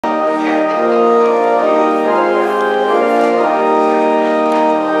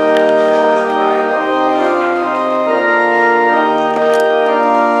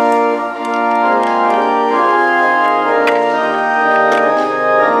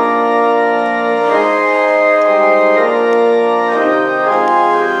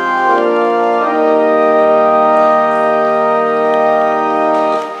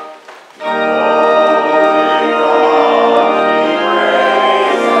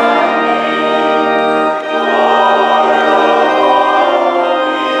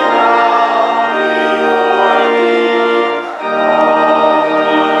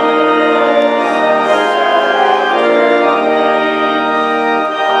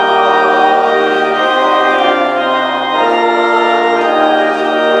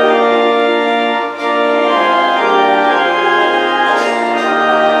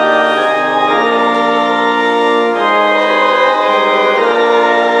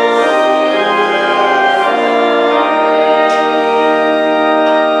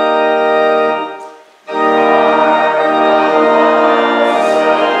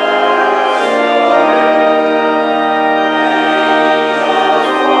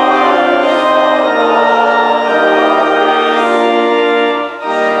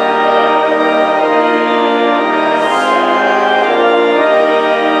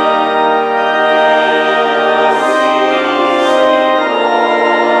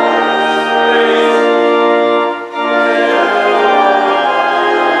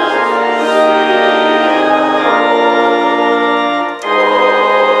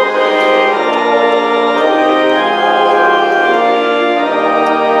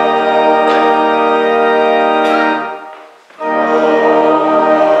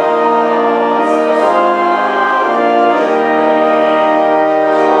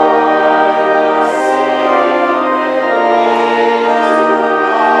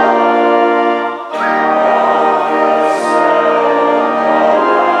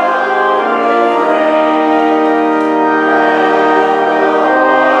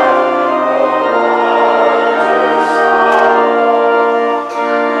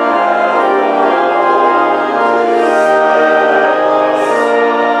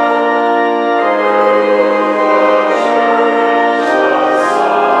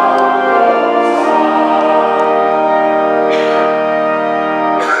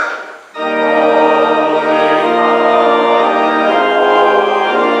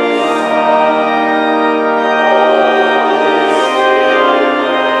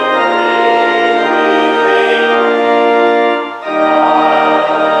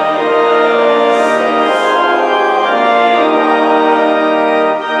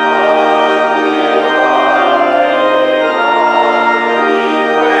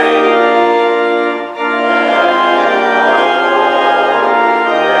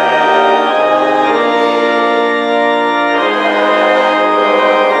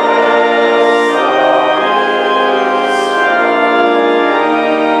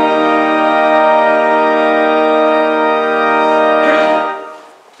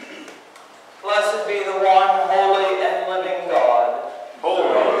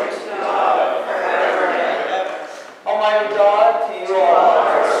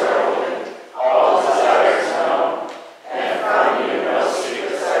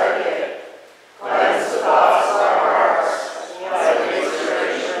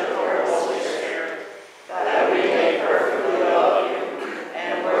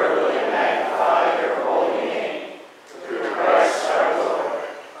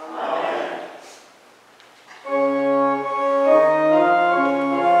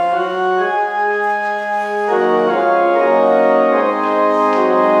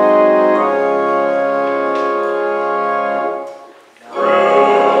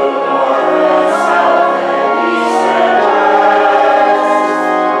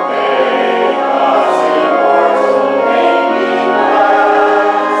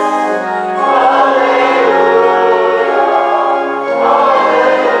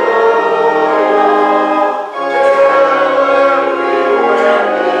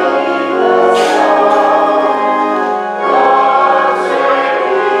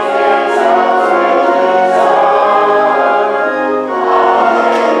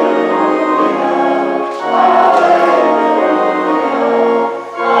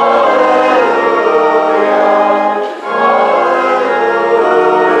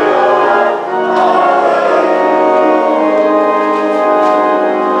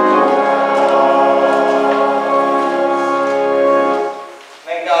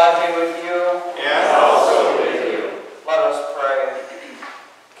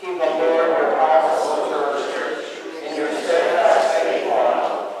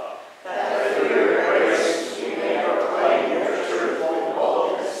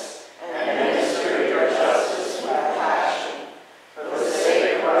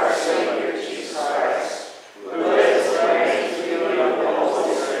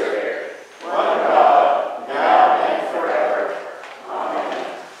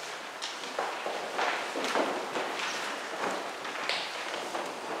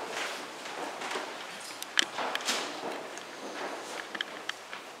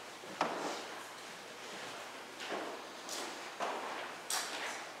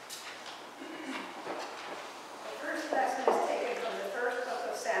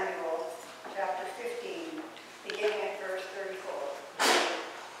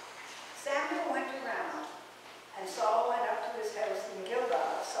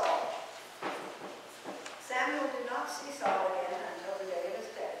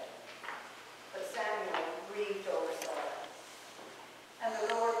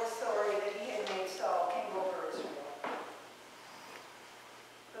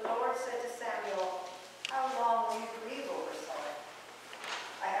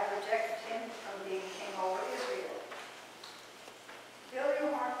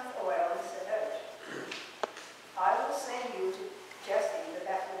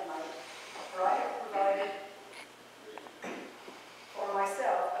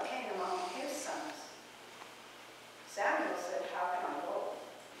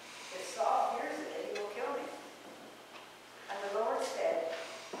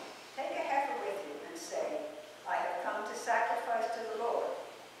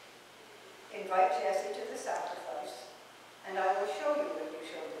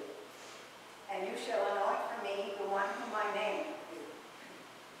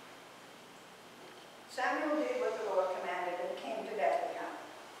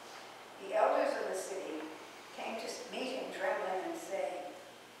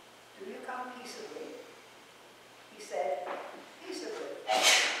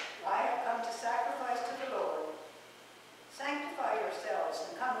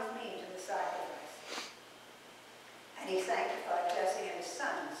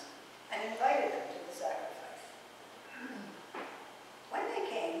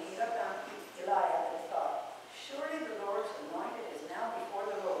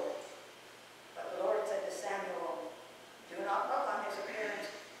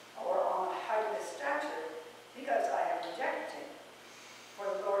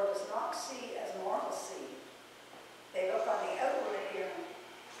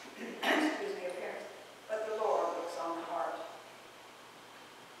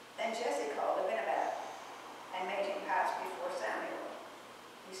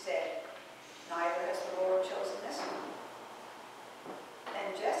He said, "Neither has the Lord chosen this one."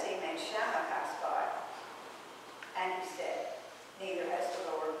 Then Jesse made Shammah pass by, and he said, "Neither has the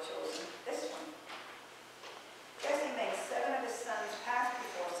Lord chosen this one." Jesse made 7 of his sons pass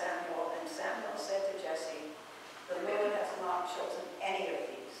before Samuel, and Samuel said to Jesse, "The Lord has not chosen any of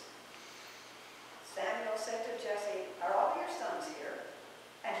these." Samuel said to Jesse, "Are all your sons here?"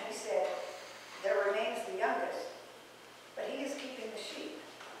 And he said, "There remains the youngest, but he is keeping the sheep."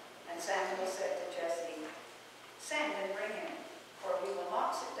 And Samuel said to Jesse, "Send and bring him, for we will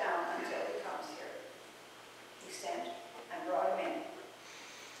not sit down until he comes here." He sent and brought him in.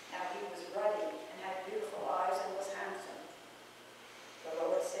 Now he was ruddy and had beautiful eyes and was handsome. The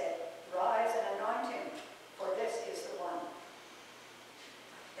Lord said, "Rise and anoint him, for this is the one."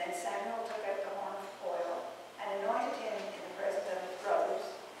 Then Samuel took out the horn of oil and anointed him in the presence of his brothers,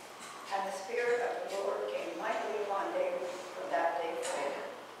 and the Spirit of the Lord came mightily upon David from that day forward.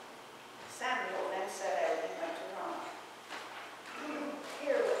 Samuel then set out and went to Ramah.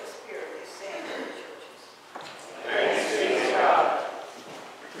 Hear what the Spirit is saying to the churches. Thanks be to God.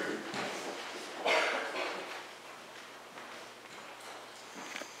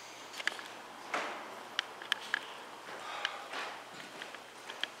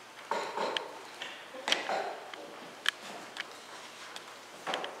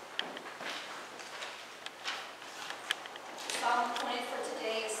 Psalm 20 for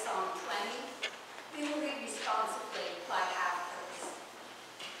today is Psalm 20. We will read responsively by half-verse.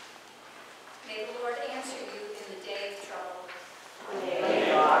 May the Lord answer you in the day of trouble. May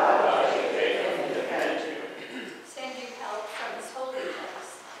God defend you. Send you help from his holy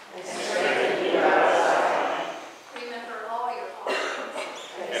place. And strengthen you out of Zion. Remember all your offerings.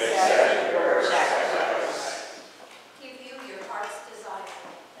 And accept your sacrifice. Give you your heart's desire.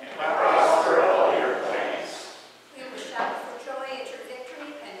 And prosper all your plans. We will shout for joy at your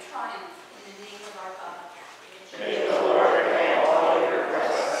victory and triumph in the name of our God. May the Lord grant all your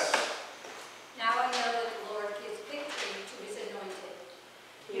requests. Now I know that the Lord gives victory to his anointed.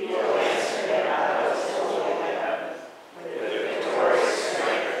 He will answer them out of his holy heaven with the victorious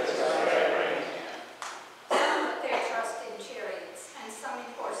strength of his right hand. Some put their trust in chariots and some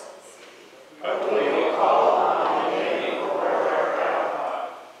in horses. But we will call upon the name of the Lord our God.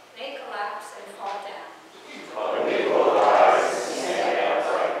 They collapse and fall down. But we will rise and stand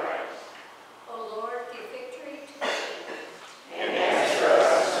upright. O Lord, give victory to the king. And answer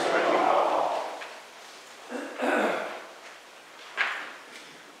us when we call.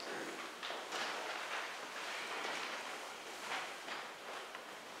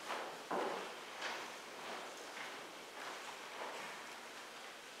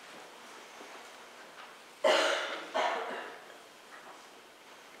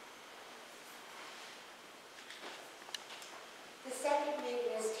 The second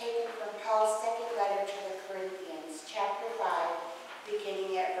reading is taken from Paul's second letter to the Corinthians, chapter 5,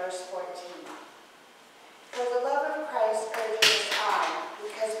 beginning at verse 14. For the love of Christ urges us on,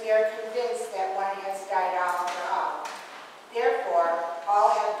 because we are convinced that one has died all for all. Therefore, all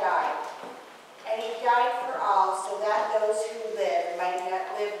have died. And he died for all, so that those who live might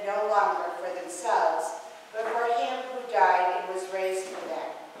not live no longer for themselves, but for him who died and was raised for them.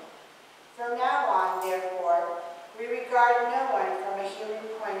 From now on, therefore, we regard no one from a human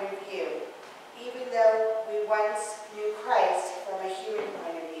point of view, even though we once knew Christ from a human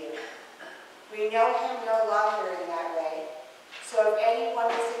point of view. We know him no longer in that way. So if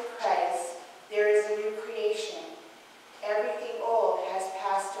anyone is in Christ, there is a new creation. Everything old has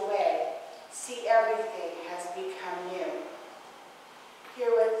passed away. See, everything has become new.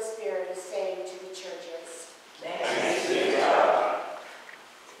 Hear what the Spirit is saying to the churches. Thanks be to God.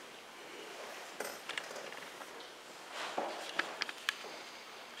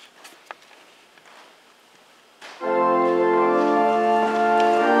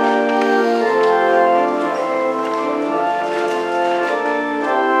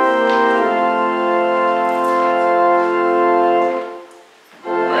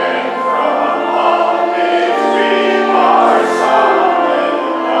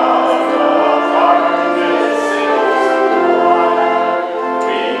 One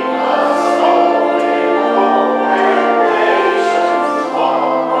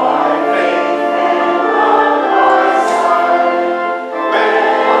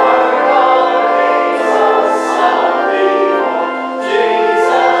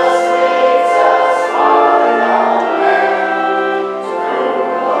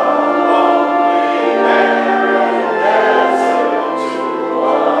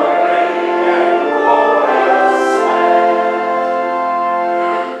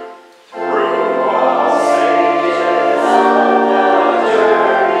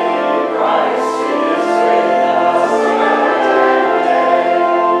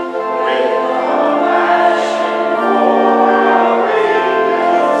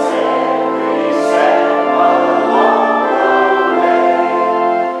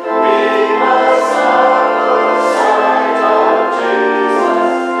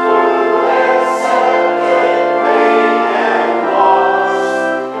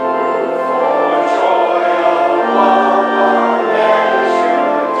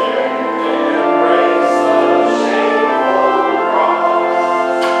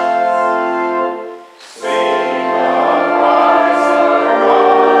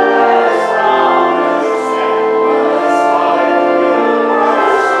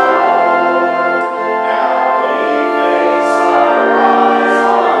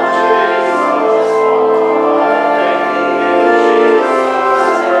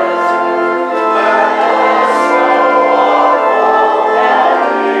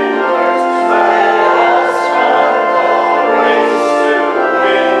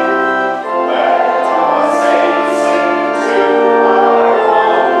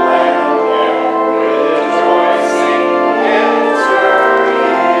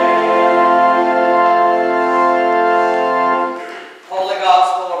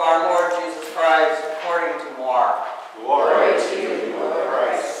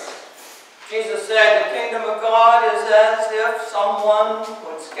God is as if someone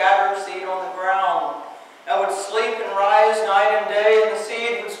would scatter seed on the ground and would sleep and rise night and day, and the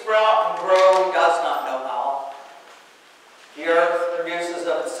seed would sprout and grow, he does not know how. The earth produces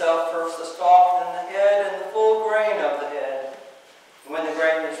of itself first the stalk, then the head, and the full grain of the head. And when the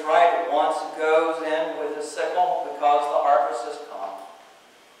grain is ripe, at once it goes in with a sickle, because the harvest is come.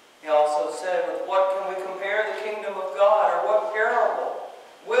 He also said, with what can we compare the kingdom of God, or what parable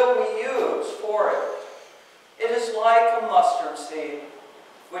will we use for it? It is like a mustard seed,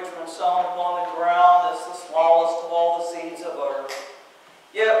 which when sown upon the ground is the smallest of all the seeds of earth.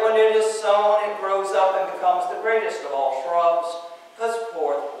 Yet when it is sown, it grows up and becomes the greatest of all shrubs, puts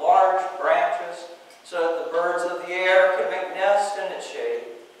forth large branches, so that the birds of the air can make nests in its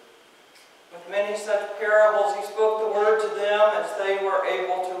shade. With many such parables he spoke the word to them as they were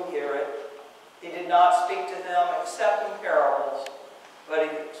able to hear it. He did not speak to them except in parables, but he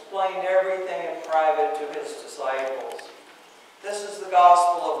explained everything in private to his disciples. This is the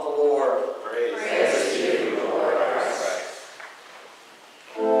gospel of the Lord. Praise to you, Lord Christ.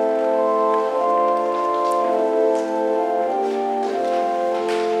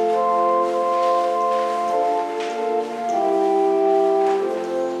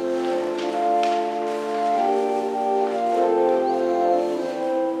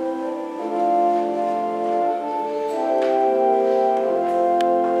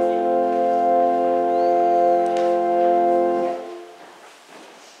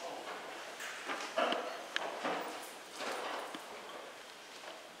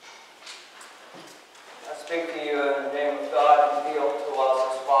 I speak to you in the name of God and reveal to us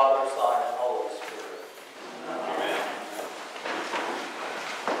as Father, Son, and Holy Spirit. Amen.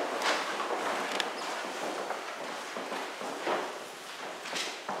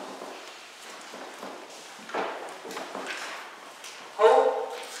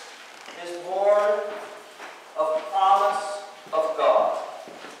 Hope is born of promise of God.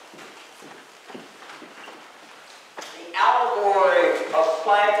 The allegory of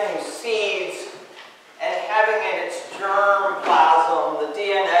planting seeds and having in its germ plasm the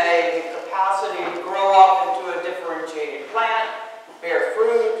DNA, the capacity to grow up into a differentiated plant, bear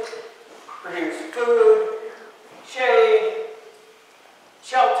fruit, produce food, shade,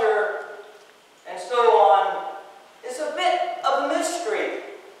 shelter, and so on, is a bit of a mystery,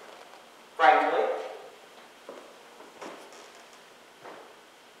 frankly.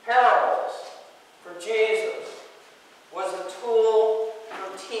 Parables for Jesus was a tool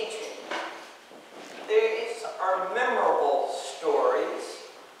for teaching. These are memorable stories,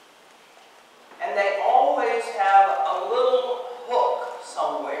 and they always have a little hook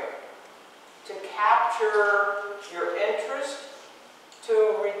somewhere to capture your interest,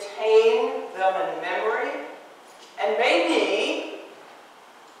 to retain them in memory, and maybe,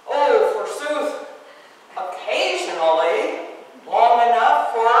 forsooth, occasionally, long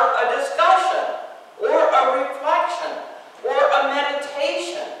enough for a discussion, or a reflection, or a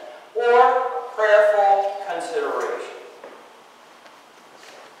meditation, or prayerful consideration.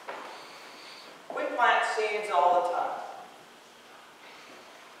 We plant seeds all the time.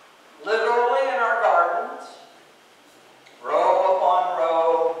 Literally in our gardens, row upon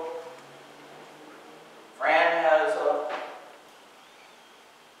row. Fran has a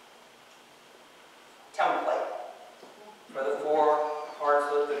template for the 4 parts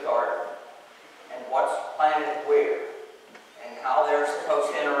of the garden and what's planted where and how they're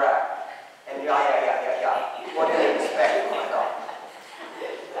supposed to interact. And yeah. What do you expect? Oh my God.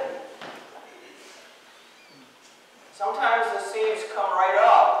 Sometimes the seeds come right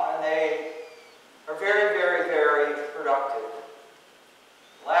up and they are very, very, very productive.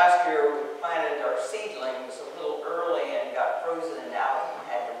 Last year we planted our seedlings a little early and got frozen out and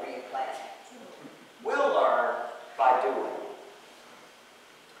had to replant. We'll learn by doing.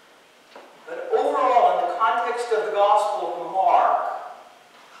 But overall, in the context of the Gospel of Mark,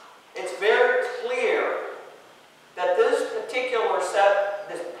 it's very clear that this particular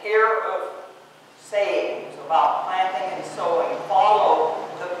this pair of sayings about planting and sowing follow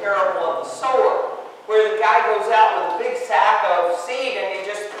the parable of the sower, where the guy goes out with a big sack of seed and he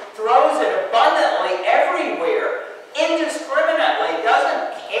just throws it abundantly everywhere, indiscriminately,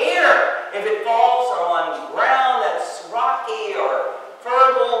 doesn't care if it falls on ground that's rocky or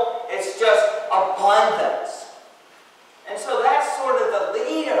fertile. It's just abundance. And so that's sort of the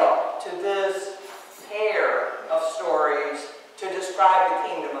lead-up to this pair of stories to describe the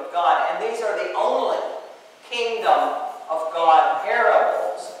kingdom of God. And these are the only kingdom of God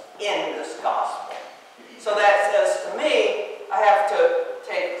parables in this gospel. So that says to me, I have to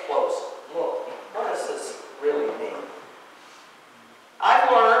take a close look. What does this really mean?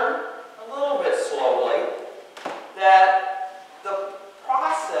 I've learned a little bit slowly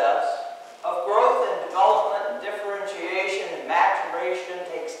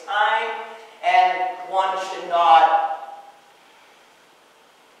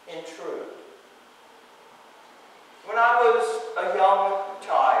intrude. When I was a young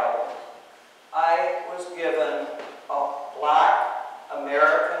child, I was given a black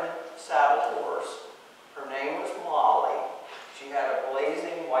American saddle horse. Her name was Molly. She had a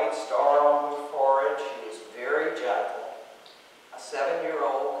blazing white star on her forehead. She was very gentle. A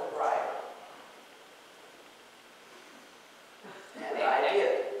 7-year-old could ride her. And I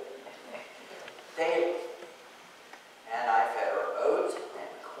did. Daily. And I fed her oats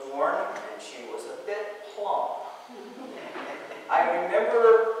and corn, and she was a bit plump. I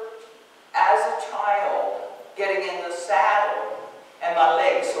remember as a child getting in the saddle and my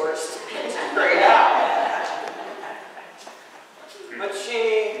legs sort of sticking straight out. But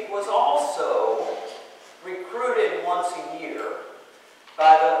she was also recruited once a year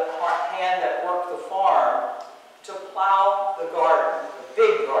by the hand that worked the farm to plow the garden, the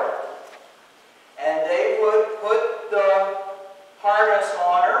big garden. And they would put the harness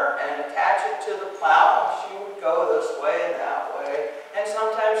on her and attach it to the plow. She would go this way and that way. And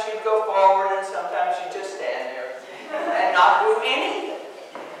sometimes she'd go forward and sometimes she'd just stand there and not do anything.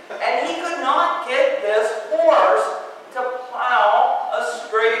 And he could not get this horse to plow a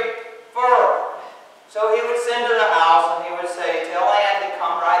straight furrow. So he would send her to the house and he would say, "Tell Ann to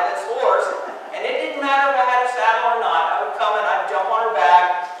come ride this horse." And it didn't matter if I had a saddle or not. I would come and I'd jump on her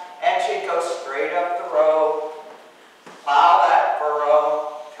back and she'd go straight up the road, plow that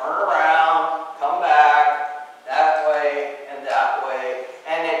furrow, turn around, come back, that way and that way,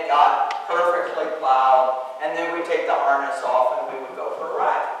 and it got perfectly plowed, and then we'd take the harness off and we would go for a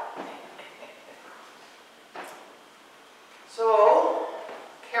ride. So,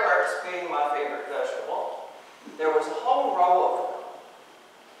 carrots being my favorite vegetable, there was a whole row of them.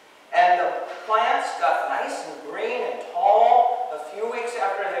 And the plants got nice and green and tall a few weeks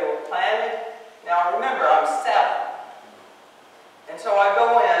after they were planted. Now remember, I'm 7. And so I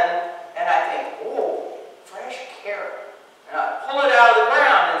go in and I think, oh, fresh carrot. And I pull it out of the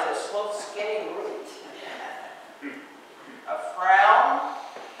ground and it's this little skinny root. I frown,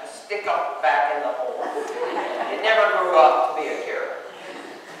 I stick up back in the hole. It never grew up to be a carrot.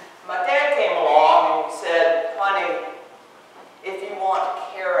 My dad came along and he said, "Honey, if you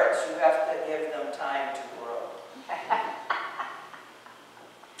want carrots, you have to give them time to grow."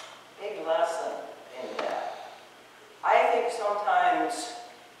 Big lesson in that. I think sometimes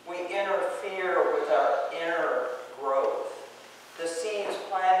we interfere with our inner growth. The seeds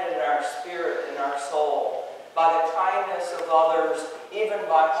planted in our spirit, in our soul, by the kindness of others, even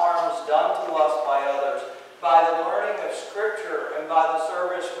by harms done to us by others, by the learning of Scripture and by the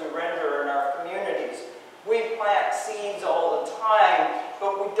service we render in our communities. We plant seeds all the time,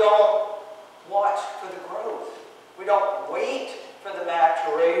 but we don't watch for the growth. We don't wait for the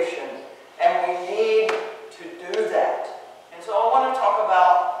maturation, and we need to do that. And so I want to talk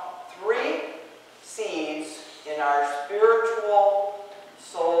about 3 seeds in our spiritual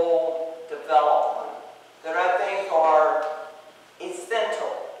soul development that I think are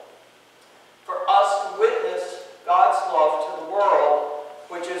essential for us to witness God's love to the world,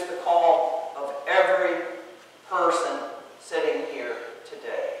 which is the call of every person sitting here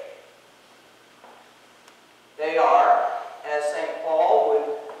today. They are, as St. Paul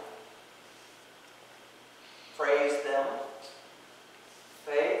would phrase them,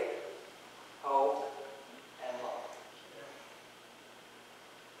 faith, hope, and love.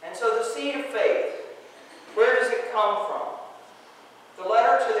 And so the seed of faith, where does it come from? The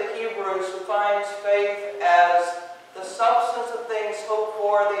letter to the Hebrews defines faith as the substance of things hoped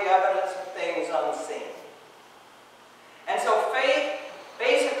for, the evidence of things unseen. And so faith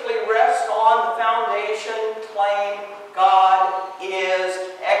basically rests on the foundation claim, God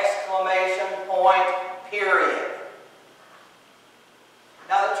is, exclamation point, period.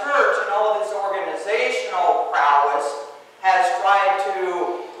 Now the church, in all of its organizational prowess, has tried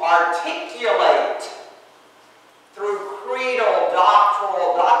to articulate through creedal,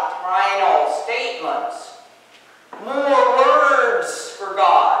 doctrinal statements more words for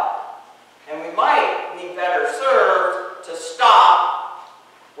God. And we might be better served to stop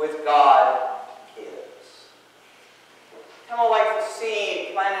with God is. Kind of like the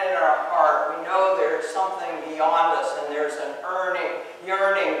seed planted in our heart. We know there's something beyond us and there's an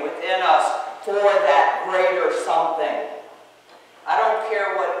yearning within us for that greater something. I don't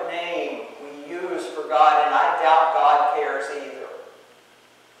care what name we use for God, and I doubt God cares either.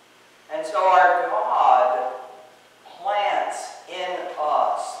 And so our God plants in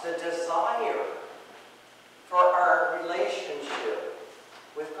us the desire for our relationship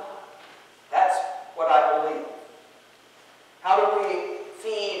with God. That's what I believe. How do we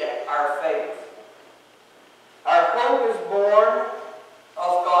feed our faith? Our hope is born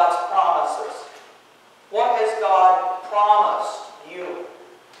of God's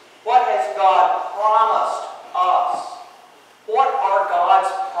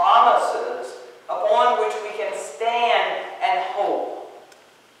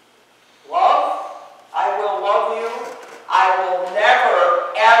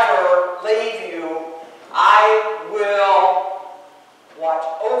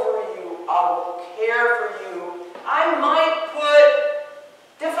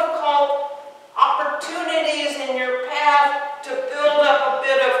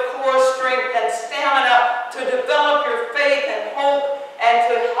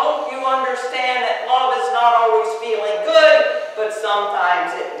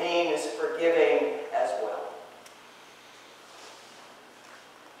sometimes it means forgiving as well.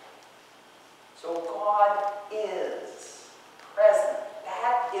 So God is present.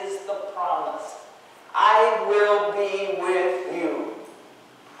 That is the promise. I will be with you.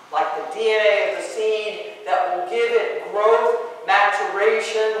 Like the DNA of the seed that will give it growth,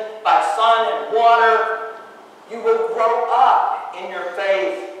 maturation by sun and water, you will grow up in your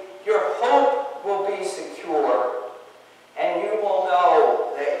faith. Your hope will be secure. And you will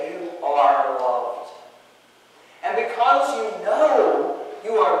know that you are loved. And because you know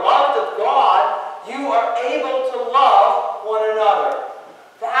you are loved of God, you are able to love one another.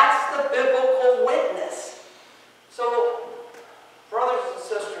 That's the biblical witness. So, brothers and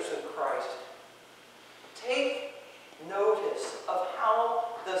sisters in Christ, take notice of how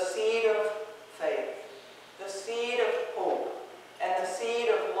the seed of faith, the seed of hope, and the seed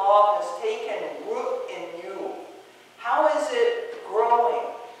of love has taken root in you. How is it growing?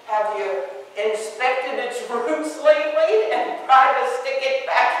 Have you inspected its roots lately and tried to stick it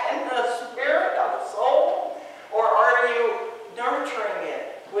back in the spirit of the soul? Or are you nurturing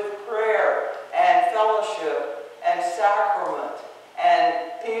it with prayer and fellowship and sacrament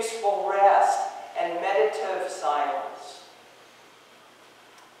and peaceful rest and meditative silence?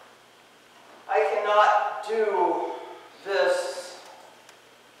 I cannot do this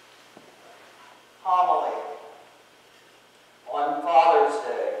homily on Father's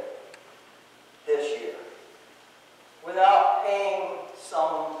Day this year without paying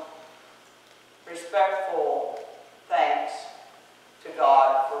some respectful thanks to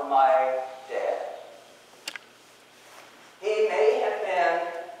God for my dad. He may have been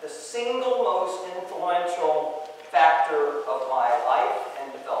the single most influential factor of my life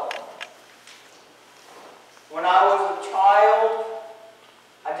and development. When I was a child,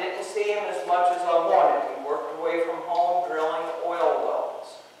 I didn't see him as much as I wanted. He worked away from home drilling oil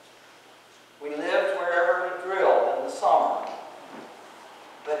wells. We lived wherever he drilled in the summer.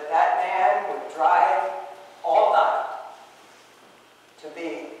 But that man would drive all night to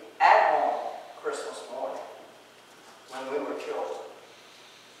be at home Christmas morning when we were children.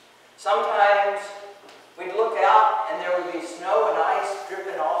 Sometimes we'd look out and there would be snow and ice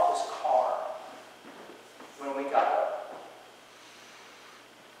dripping off his car when we got up.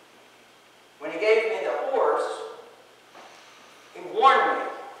 When he gave me the horse, he warned me,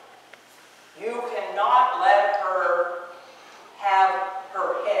 you cannot let her have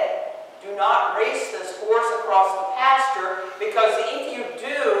her head. Do not race this horse across the pasture, because if you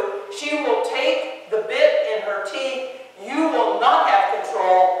do, she will take the bit in her teeth, you will not have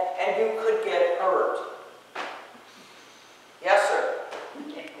control, and you could get hurt. Yes, sir.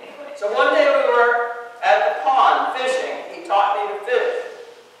 So one day we were at the pond fishing. He taught me to fish.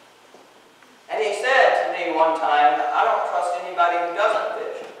 And he said to me one time, I don't trust anybody who doesn't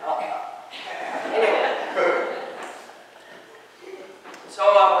fish. Anyway. So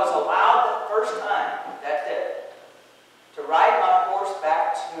I was allowed the first time that day to ride my horse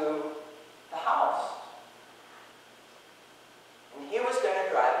back to the house. And he was going to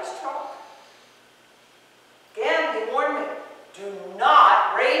drive his truck. Again, he warned me, do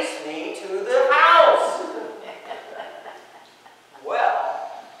not race me to the house. Well,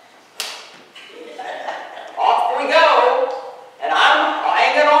 off we go, and I'm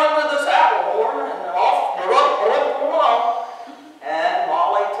hanging on to the saddle horn, and off, and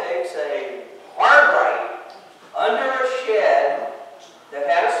Molly takes a hard right under a shed that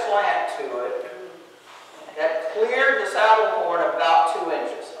had a slant to it that cleared the saddle horn about 2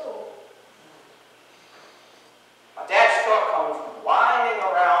 inches. My dad's truck comes winding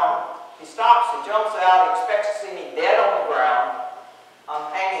around. He stops, he jumps out, he expects to see me dead on the ground.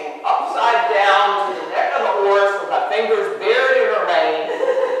 I'm hanging upside down to the neck of the horse with my fingers buried in her mane.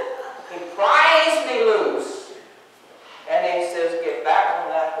 He pries me loose, and he says, get back on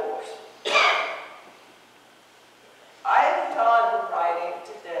that horse. I'm done riding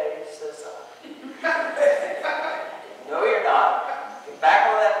today, says I. No, you're not. Get back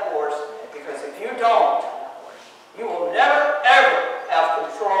on that horse, because if you don't, you will never, ever have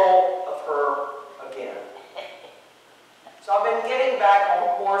control of her again. So I've been getting back on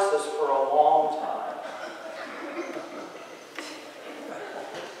horses for a long time.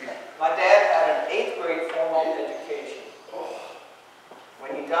 My dad had an 8th grade formal education.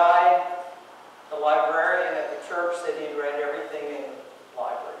 When he died, the librarian at the church said he'd read everything in the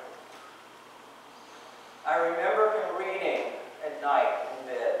library. I remember him reading at night in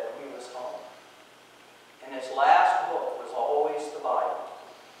bed when he was home. And his last book was always the Bible.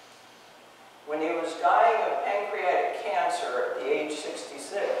 When he was dying of pancreatic cancer at the age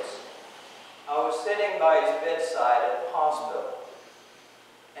 66, I was sitting by his bedside at the hospital.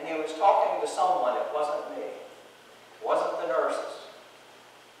 was talking to someone, it wasn't me. It wasn't the nurses.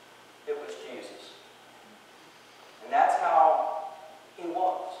 It was Jesus. And that's how he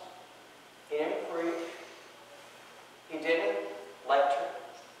was. He didn't preach. He didn't lecture.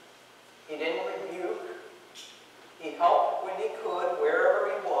 He didn't rebuke. He helped when he could, wherever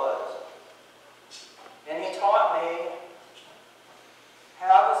he was. And he taught me,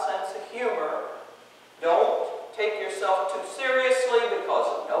 have a sense of humor. Don't take yourself too seriously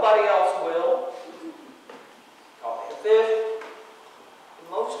because nobody else will. He taught me to fish. And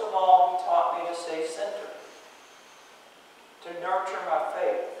most of all, he taught me to stay centered, to nurture my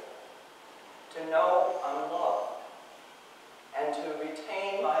faith, to know I'm loved, and to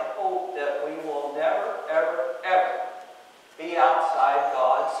retain my hope that we will never, ever, ever be outside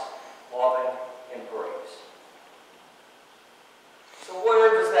God's loving embrace. So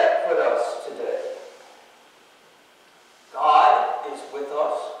where does that put us today? God is with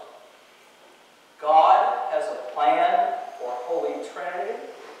us. God has a plan for Holy Trinity.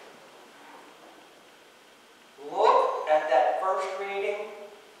 Look at that first reading.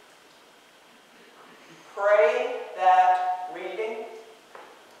 Pray that reading.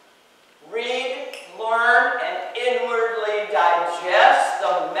 Read, learn, and inwardly digest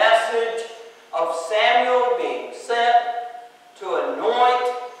the message of Samuel being sent to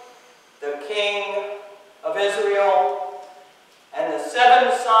anoint the king of Israel, and the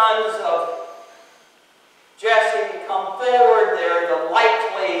 7 sons of Jesse come forward. They're the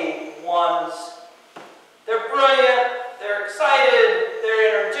likely ones. They're brilliant, they're excited,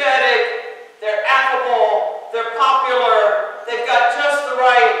 they're energetic, they're affable, they're popular, they've got just the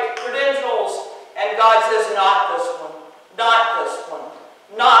right credentials, and God says, not this one, not this one,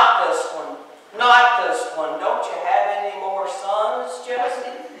 not this one, not this one. Don't you have any more sons, Jesse?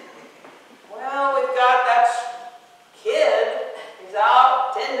 Well, we've got that kid. He's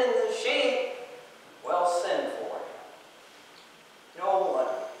out tending the sheep. Well, send for him.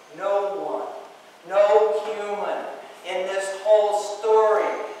 No human in this whole story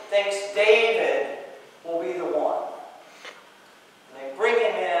thinks David will be the one. And they bring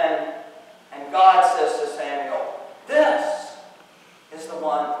him in, and God says to Samuel, this is the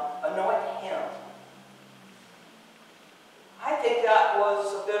one, anoint him. I think that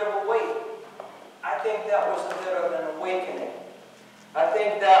was a bit of a wait. I think that was a bit of an awakening. I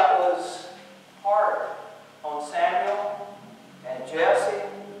think that was hard on Samuel and Jesse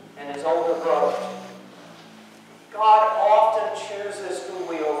and his older brothers. God often chooses who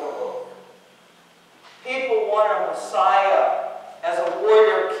we overlook. People want a Messiah as a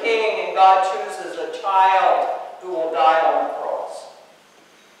warrior king, and God chooses a child who will die on the cross.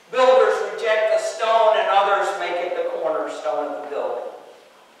 Builders reject the stone, and others make it the cornerstone of the building.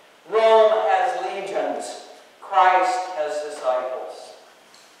 Rome has legions. Christ has disciples.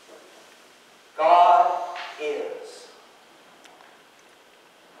 God is.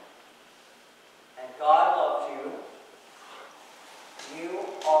 And God loves you. You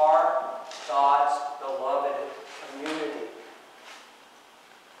are God's beloved community.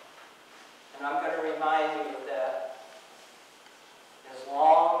 And I'm going to remind you of that as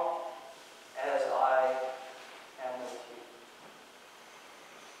long as I am with you.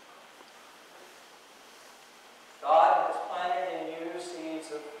 God has planted in you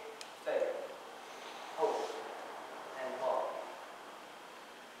seeds of faith, hope, and love.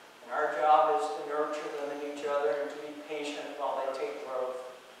 And our job is to nurture them in each other and to be patient while they take growth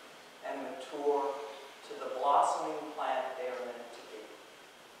and mature to the blossoming plant they are meant to be.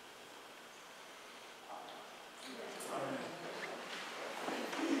 Amen.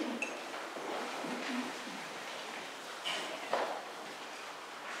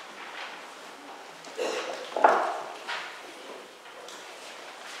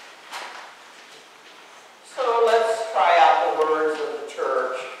 So let's try out the words of the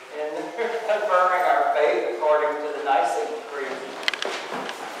church in confirming our faith according to the Nicene Creed.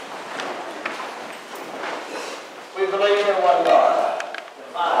 We believe in one God, the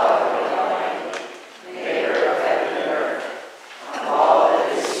Father, Maker of heaven and earth,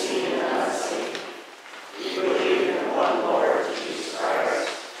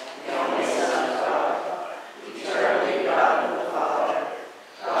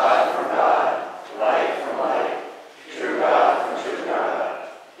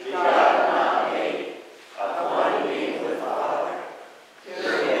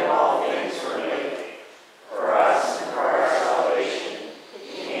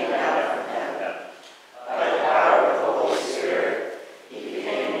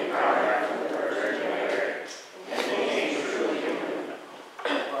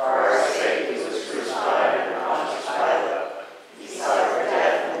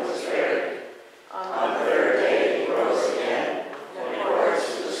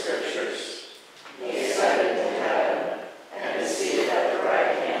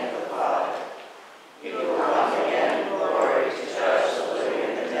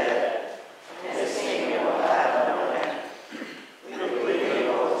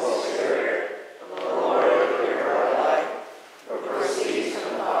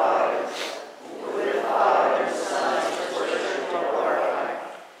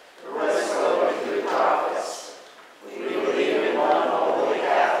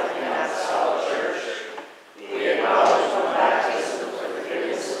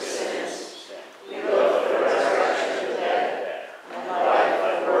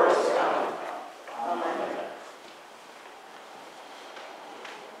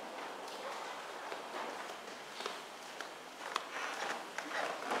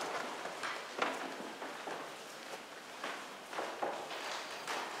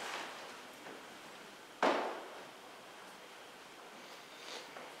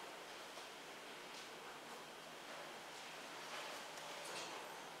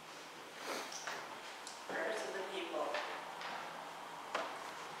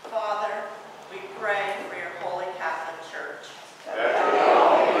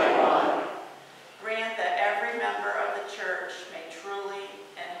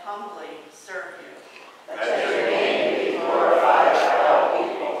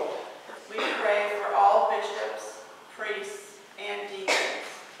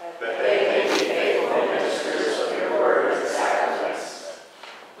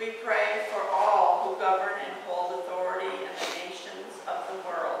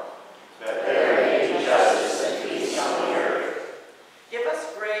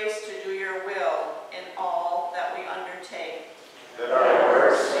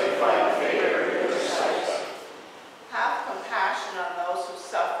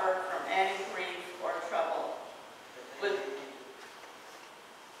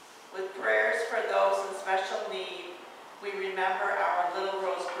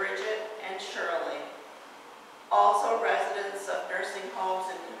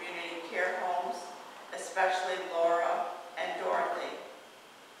 especially Laura and Dorothy.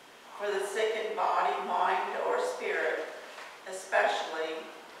 For the sick in body, mind, or spirit, especially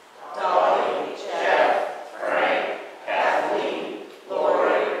Dolly, Jeff, Frank, Kathleen,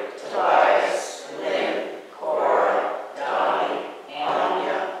 Lori, Tobias, Lynn, Cora, Donnie,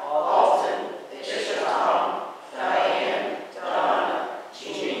 Anya, Alton, Bishop Tom, Diane, Donna,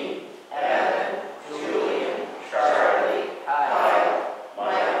 Jean, Evan, Julian, Charlie, Kyle,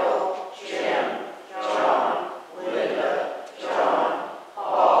 Michael, Jim, John, Linda, John,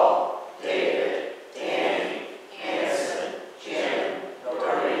 Paul, David, Danny, Anson, Jim,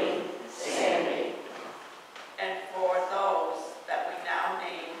 Doreen, Sandy, and for those that we now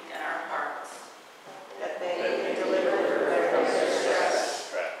name in our hearts, that they may deliver their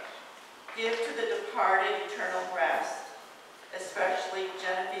distress. Give to the departed eternal rest, especially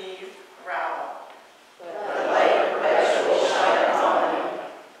Genevieve Rowell. The light perpetual shine upon them.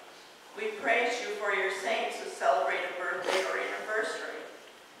 We praise you for your saints who celebrate a birthday or anniversary,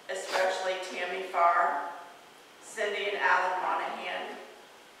 especially Tammy Farr, Cindy and Alan Monahan,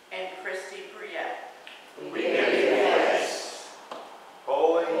 and Christy Briette. We give you thanks.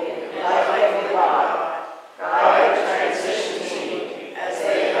 Holy And life-giving God, guide the transition team as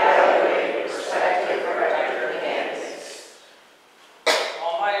they evaluate prospective rector candidates.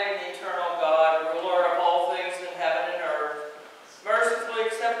 Almighty and eternal God, ruler of all things in heaven and earth, mercifully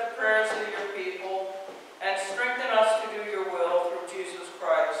accept the prayers of your people and strengthen us to do your will through Jesus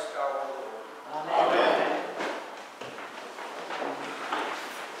Christ our Lord. Amen.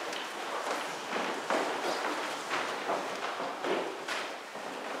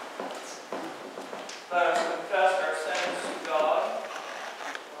 Let us confess our sins to God.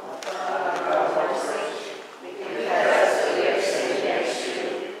 We confess that we have sinned against you,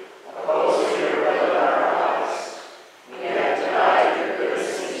 opposed your will in our lives. We have denied your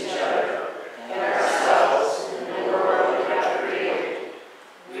goodness in each other and ourselves and the world you have created.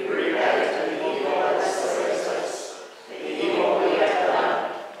 We repent of the evil that enslaved us, the evil we have done,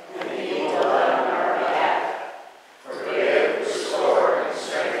 and the evil done on our behalf. Forgive, restore, and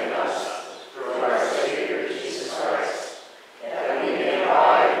strengthen us through our Savior Jesus Christ, that we may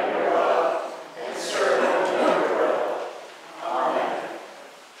abide in your love and serve in your will. Amen.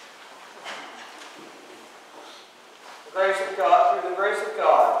 The grace of God, through the grace of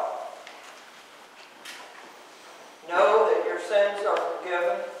God, know that your sins are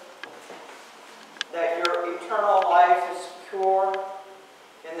forgiven, that your eternal life is secure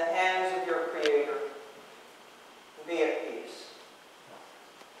in the hands of your Creator. Be at peace.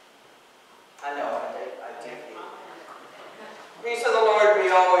 I know I do. Peace of the Lord be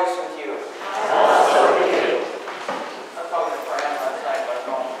always with you. Also with you. I talked to a friend last night by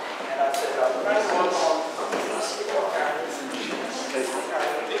phone, and I said, I'm trying to work on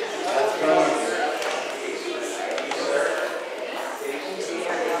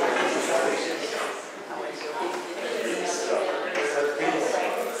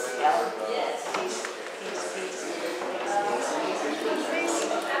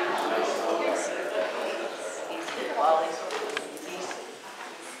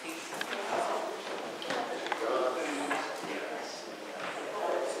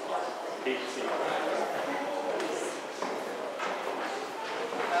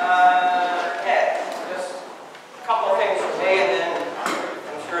Okay, just a couple of things from me, and then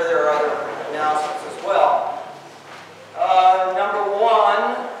I'm sure there are other announcements as well. Number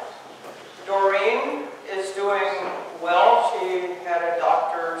one, Doreen is doing well. She had a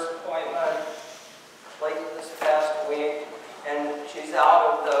doctor's appointment late this past week, and she's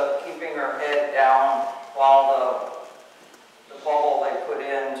out of the keeping her head down while the bubble they put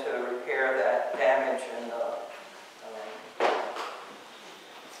in to repair that damage in the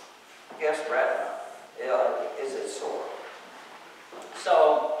retina is it sore.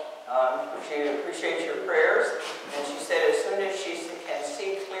 So she appreciates your prayers, and she said as soon as she can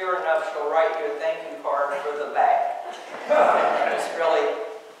see clear enough, she'll write you a thank you card for the bag. It was really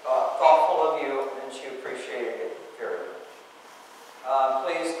thoughtful of you, and she appreciated it very much.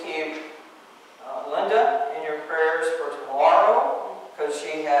 Please keep Linda in your prayers for tomorrow, because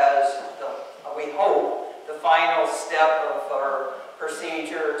she has, we hope, the final step of her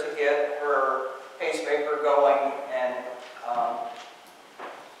procedure to get her pacemaker going and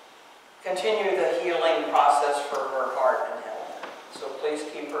continue the healing process for her heart and health. So please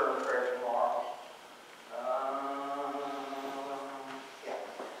keep her in prayer tomorrow. Yeah.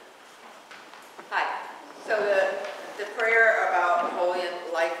 Hi. So the prayer about holy and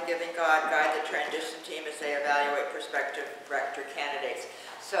life-giving God guide the transition team as they evaluate prospective rector candidates.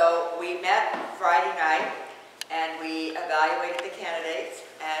 So we met Friday night and we evaluated the candidates,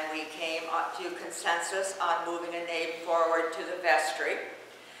 and we came got to consensus on moving a name forward to the vestry.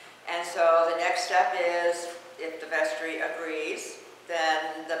 And so the next step is, if the vestry agrees,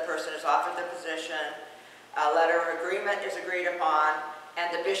 then the person is offered the position, a letter of agreement is agreed upon,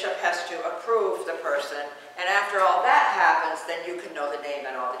 and the bishop has to approve the person. And after all that happens, then you can know the name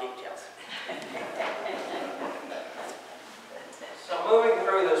and all the details. So moving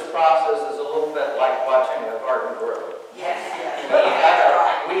through this process is a little bit like watching a garden grow. Yes, You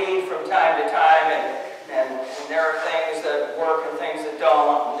gotta weed from time to time, and there are things that work and things that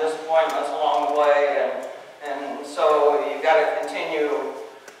don't, and disappointments along the way, and so you've got to continue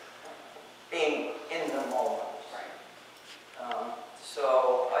being in the moment.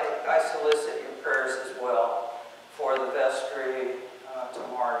 So I solicit your prayers as well for the vestry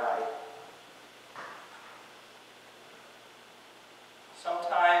tomorrow night.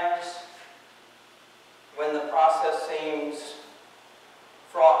 Sometimes when the process seems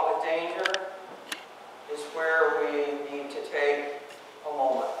fraught with danger is where we need to take a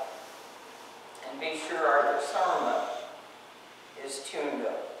moment and be sure our discernment is tuned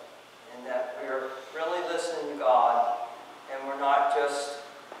up and that we're really listening to God and we're not just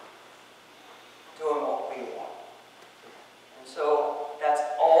doing what we want. And so that's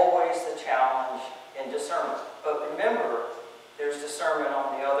always the challenge in discernment. But remember, there's discernment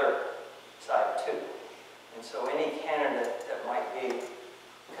on the other side too. And so any candidate that might be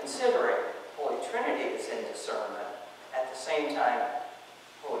considering Holy Trinity is in discernment. At the same time,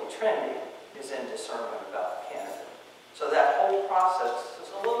 Holy Trinity is in discernment about the candidate. So that whole process is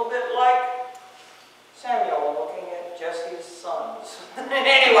a little bit like Samuel looking at Jesse's sons.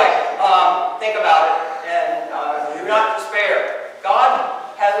 Anyway, think about it and do not despair.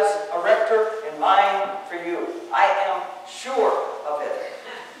 God has a rector in mind for you. I am sure of it.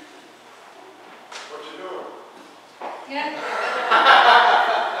 What you doing? Yeah.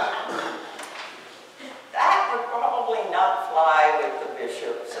 That would probably not fly with the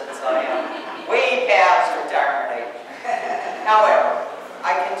bishop since I am way past retirement age. However,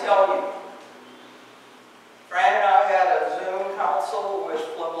 I can tell you, Fran and I had a Zoom council with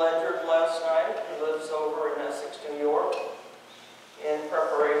Flo Ledger last night, who lives over in Essex, New York, in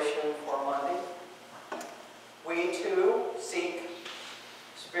preparation for Monday. We too seek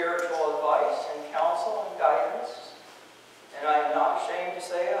spiritual advice and counsel and guidance. And I am not ashamed to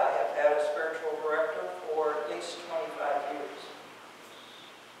say I have had a spiritual director for at least 25 years.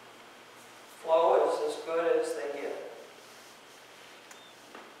 Flo is as good as they get.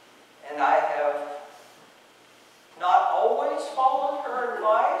 And I have not always followed her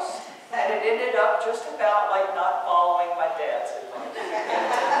advice, and it ended up just about like not following my dad's advice.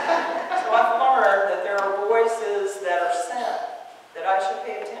 So I've learned that there are voices that are sent that I should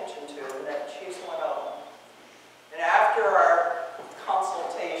pay attention to, and that she's one of them. And after our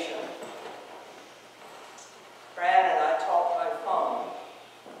consultation, Fran and I talked by phone,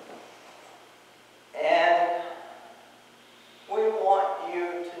 and we want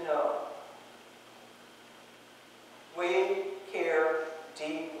you to know we care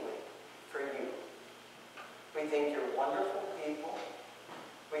deeply for you. We think you're wonderful people.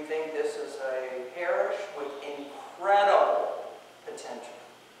 We think this is a parish with incredible potential.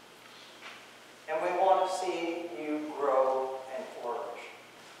 And we want to see you grow and flourish.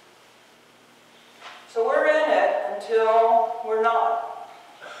 So we're in it until we're not.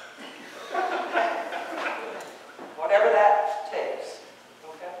 Whatever that takes.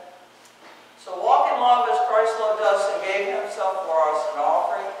 Okay? So walk in love as Christ loved us and gave himself for us, an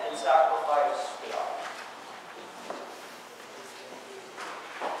offering and sacrifice to God.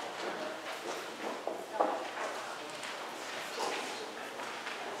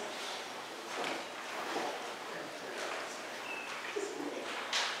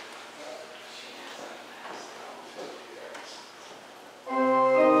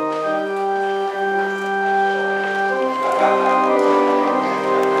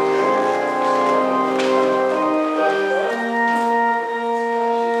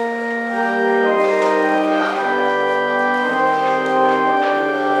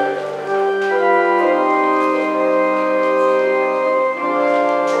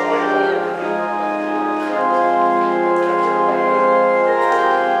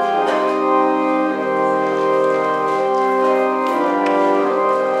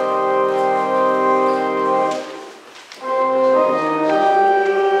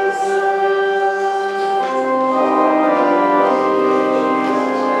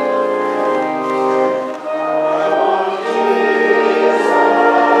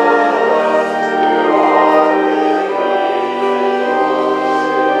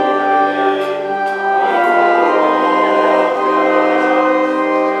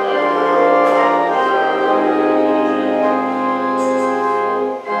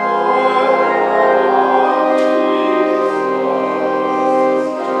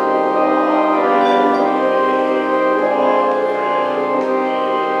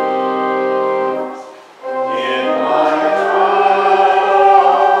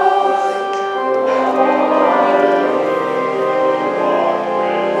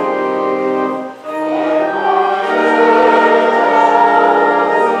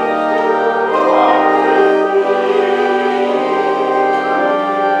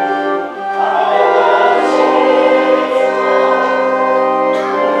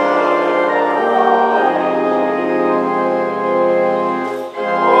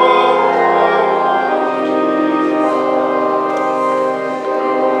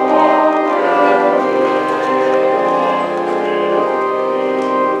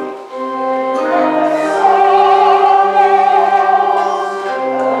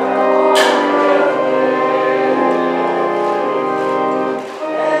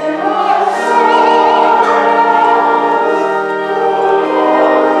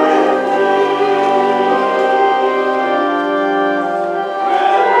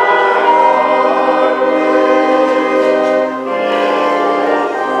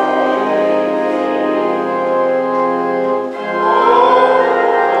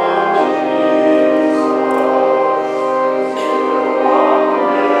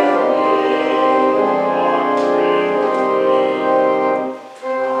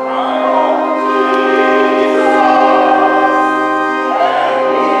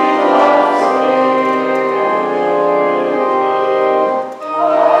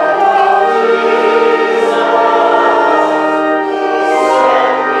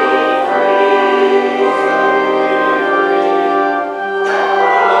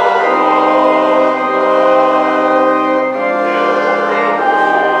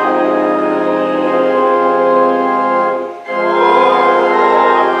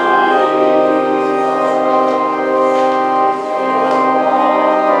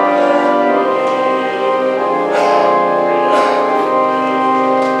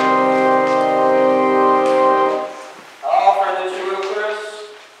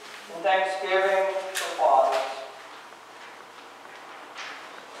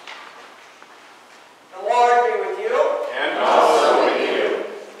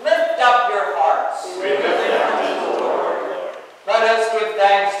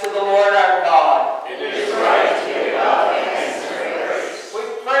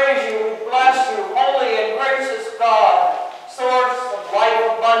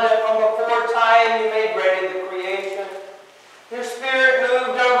 abundant from before time you made ready the creation. Your Spirit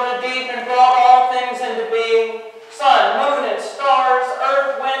moved over the deep and brought all things into being, sun, moon, and stars,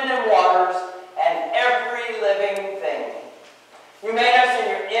 earth, wind, and waters, and every living thing. You made us in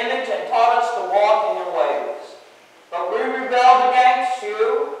your image and taught us to walk in your ways. But we rebelled against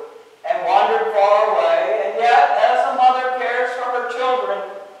you and wandered far away, and yet, as a mother cares for her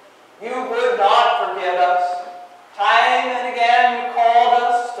children, you would not forget us. Time and again you called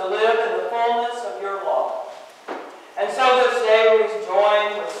us to live in the fullness of your love. And so this day we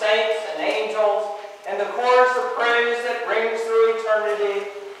join with saints and angels in the chorus of praise that rings through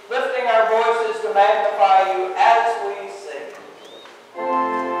eternity, lifting our voices to magnify you as we sing.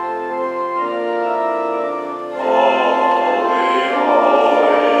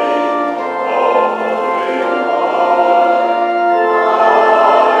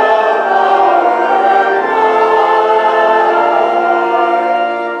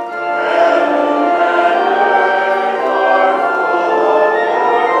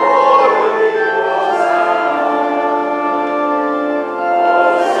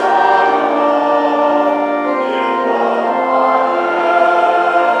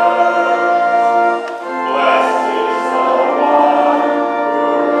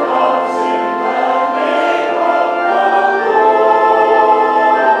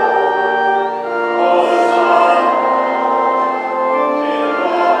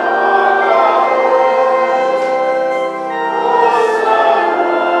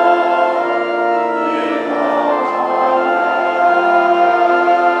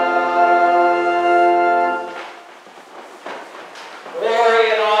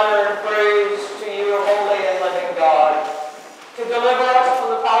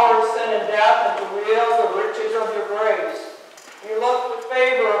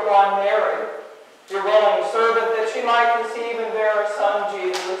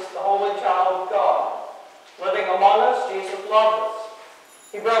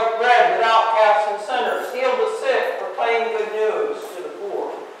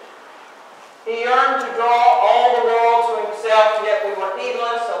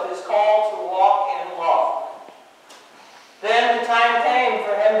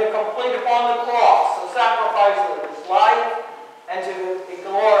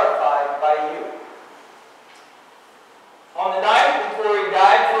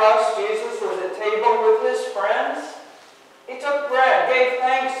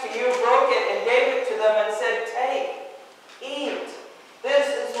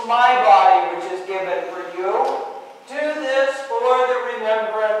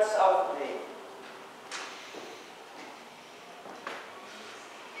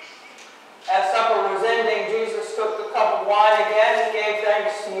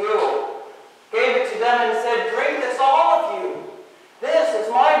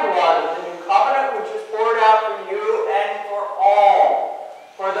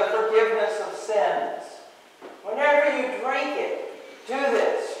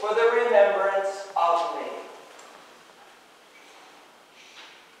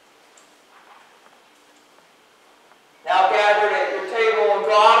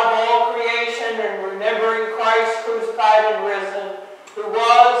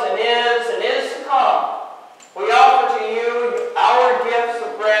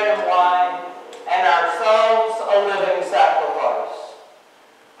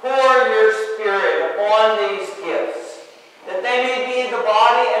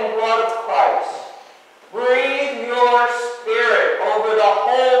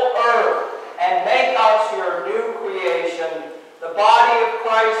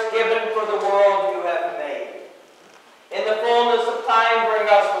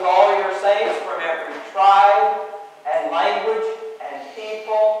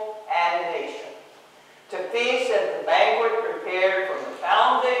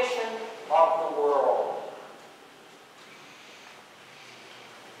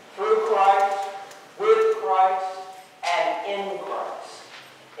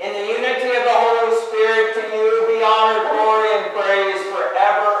 In the unity of the Holy Spirit, to you be honor, glory, and praise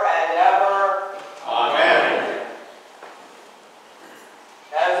forever and ever.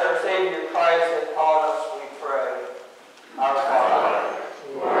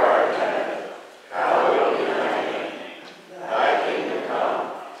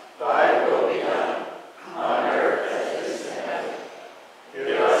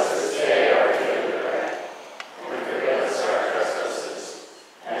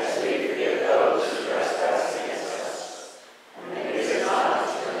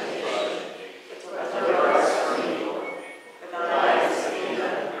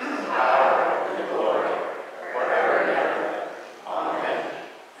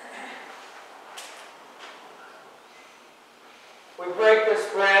 We break this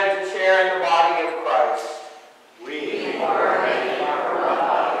bread to share in the body of Christ. We are many are one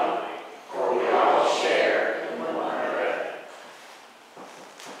body, for we all share in one bread.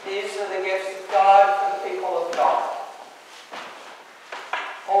 These are the gifts of God for the people of God.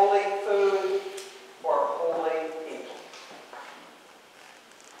 Holy food for holy people.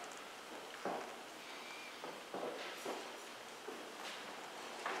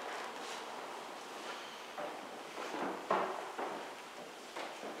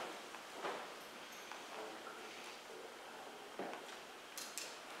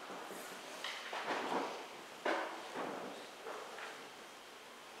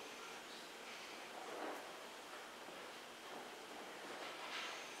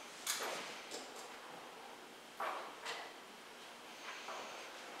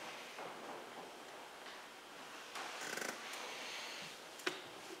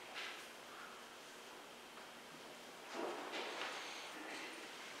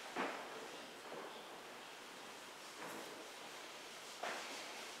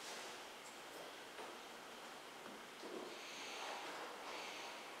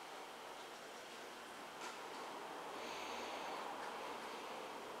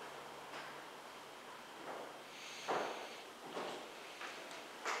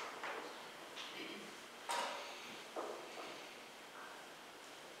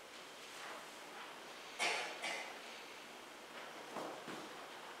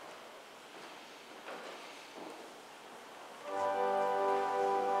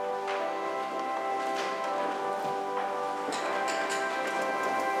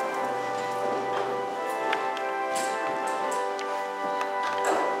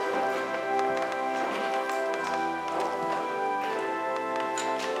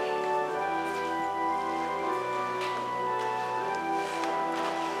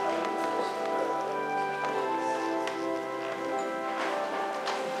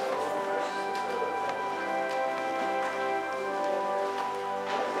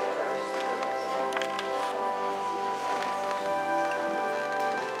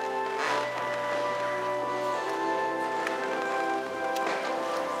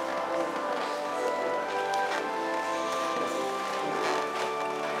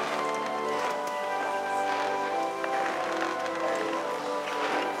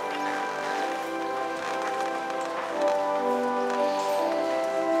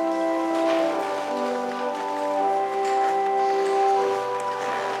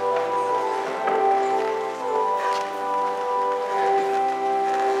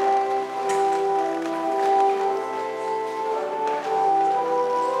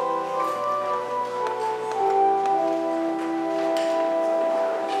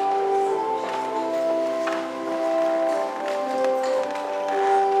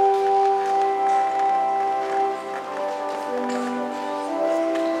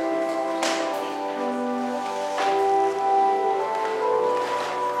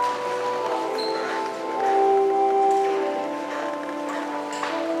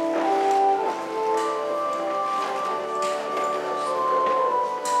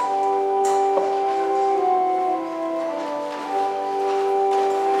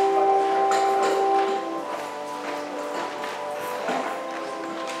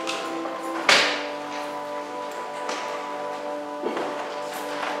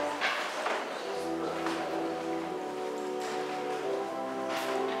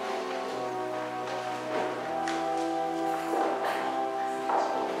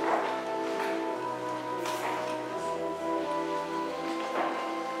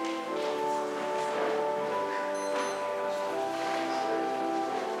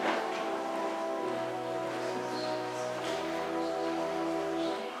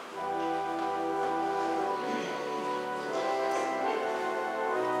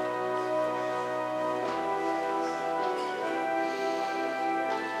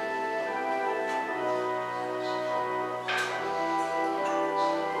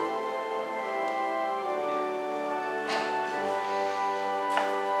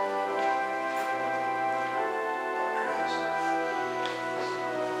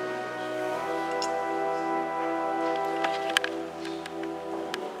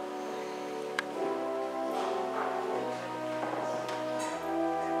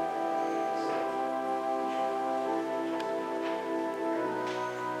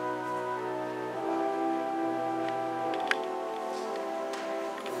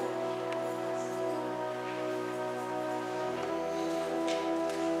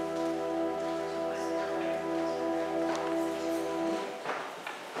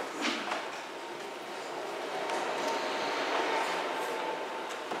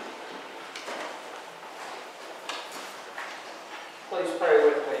 Please pray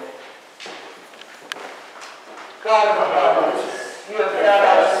with me. God of abundance, you have fed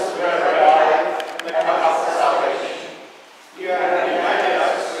us with bread of life and the cup of salvation. You have united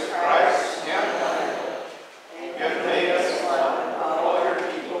us with Christ and blood. You have made us one of all your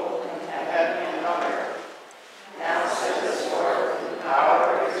people in heaven and on earth. Now send us forth in the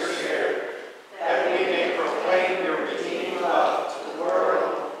power of your Spirit, that we may proclaim your redeeming love to the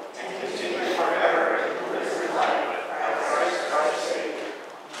world and continue forever in the risen life of Christ our Savior.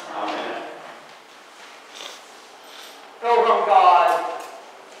 Amen. Pilgrim God,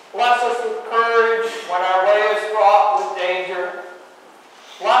 bless us with courage when our way is fraught with danger.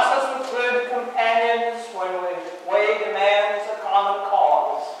 Bless us with good companions when the way demands a common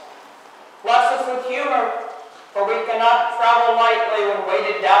cause. Bless us with humor, for we cannot travel lightly when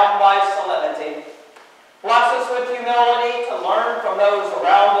weighted down by solemnity. Bless us with humility to learn from those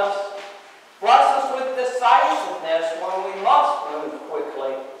around us. Bless us with decisiveness when we must move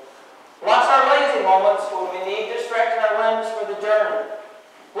quickly. Bless our lazy moments when we need to stretch our limbs for the journey.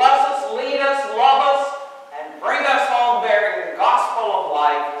 Bless us, lead us, love us, and bring us home bearing the gospel of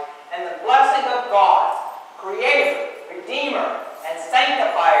life and the blessing of God, Creator, Redeemer, and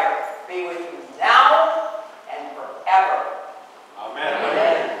Sanctifier be with you